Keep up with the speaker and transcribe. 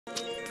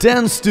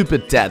10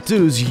 stupid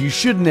tattoos you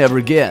should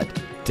never get.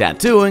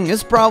 Tattooing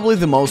is probably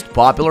the most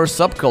popular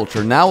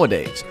subculture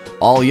nowadays.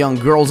 All young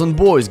girls and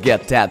boys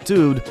get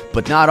tattooed,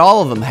 but not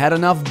all of them had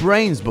enough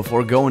brains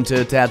before going to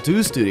a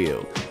tattoo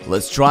studio.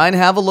 Let's try and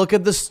have a look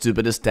at the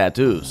stupidest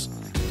tattoos.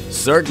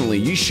 Certainly,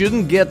 you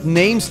shouldn't get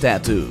names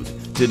tattooed.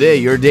 Today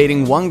you're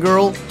dating one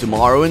girl,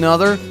 tomorrow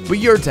another, but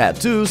your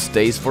tattoo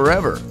stays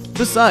forever.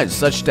 Besides,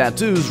 such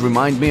tattoos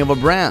remind me of a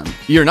brand.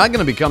 You're not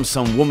gonna become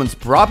some woman's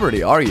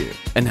property, are you?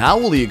 And how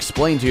will you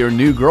explain to your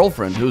new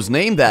girlfriend whose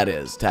name that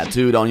is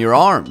tattooed on your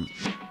arm?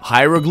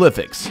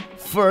 Hieroglyphics.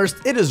 First,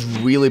 it is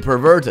really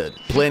perverted.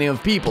 Plenty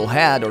of people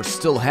had or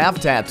still have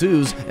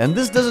tattoos, and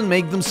this doesn't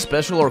make them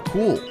special or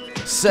cool.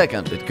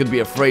 Second, it could be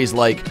a phrase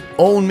like,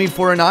 "Own me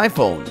for an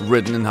iPhone,"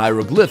 written in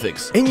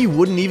hieroglyphics, and you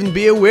wouldn't even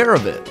be aware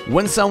of it.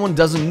 When someone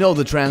doesn't know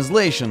the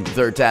translation,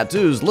 their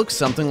tattoos look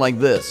something like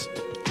this.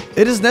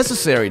 It is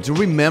necessary to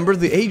remember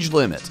the age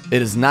limit.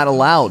 It is not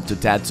allowed to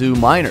tattoo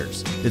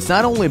minors. It's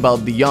not only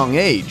about the young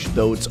age,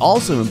 though it's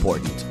also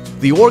important.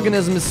 The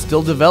organism is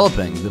still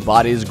developing, the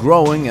body is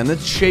growing, and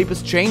its shape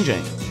is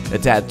changing. A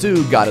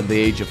tattoo got at the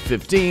age of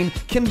 15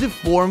 can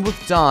deform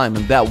with time,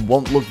 and that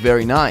won't look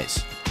very nice.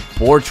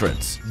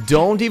 Portraits.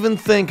 Don't even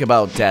think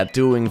about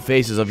tattooing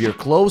faces of your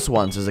close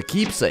ones as a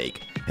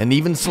keepsake, and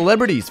even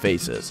celebrities'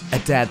 faces. A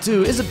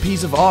tattoo is a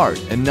piece of art,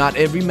 and not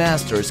every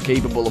master is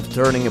capable of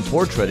turning a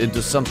portrait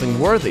into something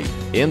worthy.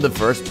 In the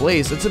first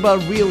place, it's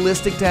about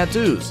realistic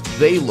tattoos.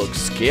 They look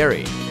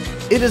scary.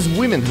 It is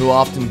women who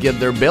often get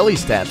their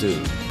bellies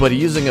tattooed, but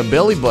using a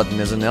belly button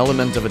as an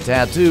element of a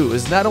tattoo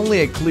is not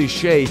only a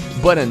cliche,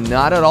 but a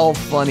not at all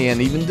funny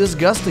and even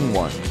disgusting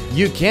one.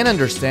 You can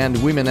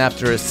understand women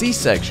after a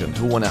C-section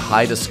who want to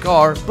hide a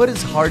scar, but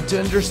it's hard to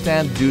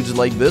understand dudes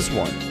like this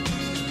one.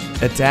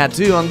 A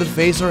tattoo on the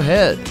face or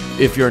head.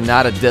 If you're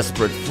not a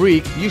desperate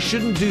freak, you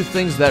shouldn't do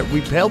things that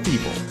repel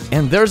people.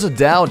 And there's a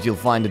doubt you'll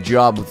find a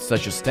job with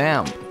such a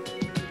stamp.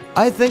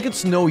 I think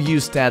it's no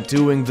use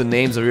tattooing the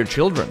names of your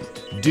children.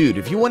 Dude,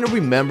 if you want to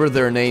remember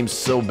their names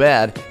so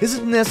bad, is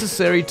it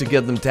necessary to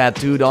get them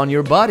tattooed on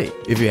your body?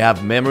 If you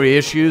have memory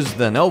issues,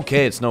 then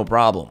okay, it's no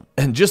problem.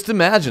 And just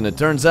imagine it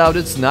turns out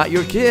it's not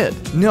your kid.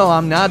 No,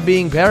 I'm not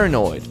being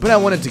paranoid, but I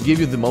wanted to give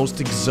you the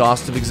most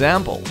exhaustive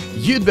example.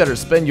 You'd better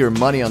spend your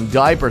money on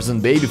diapers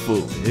and baby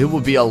food. It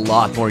would be a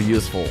lot more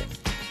useful.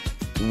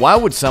 Why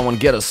would someone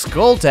get a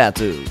skull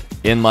tattooed?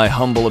 In my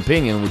humble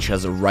opinion, which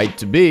has a right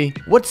to be,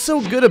 what's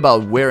so good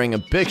about wearing a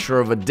picture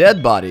of a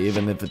dead body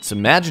even if it's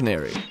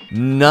imaginary?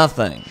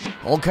 Nothing.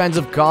 All kinds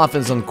of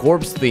coffins and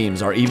corpse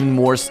themes are even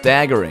more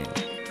staggering.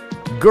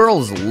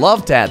 Girls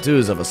love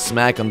tattoos of a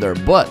smack on their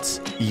butts.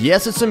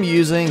 Yes, it's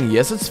amusing,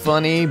 yes, it's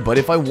funny, but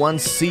if I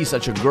once see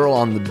such a girl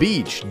on the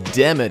beach,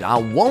 damn it, I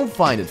won't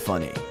find it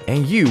funny.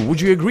 And you, would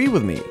you agree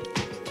with me?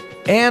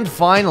 And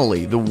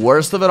finally, the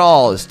worst of it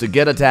all is to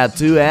get a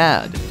tattoo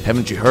ad.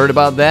 Haven't you heard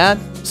about that?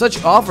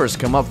 Such offers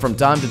come up from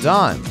time to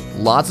time.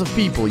 Lots of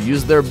people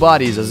use their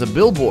bodies as a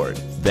billboard.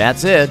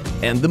 That's it.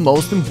 And the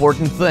most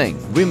important thing,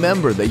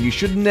 remember that you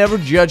should never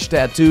judge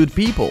tattooed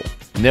people.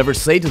 Never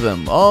say to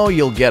them, "Oh,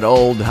 you'll get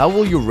old, how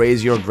will you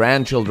raise your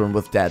grandchildren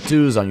with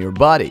tattoos on your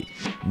body?"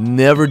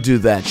 Never do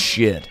that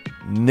shit.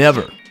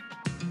 Never.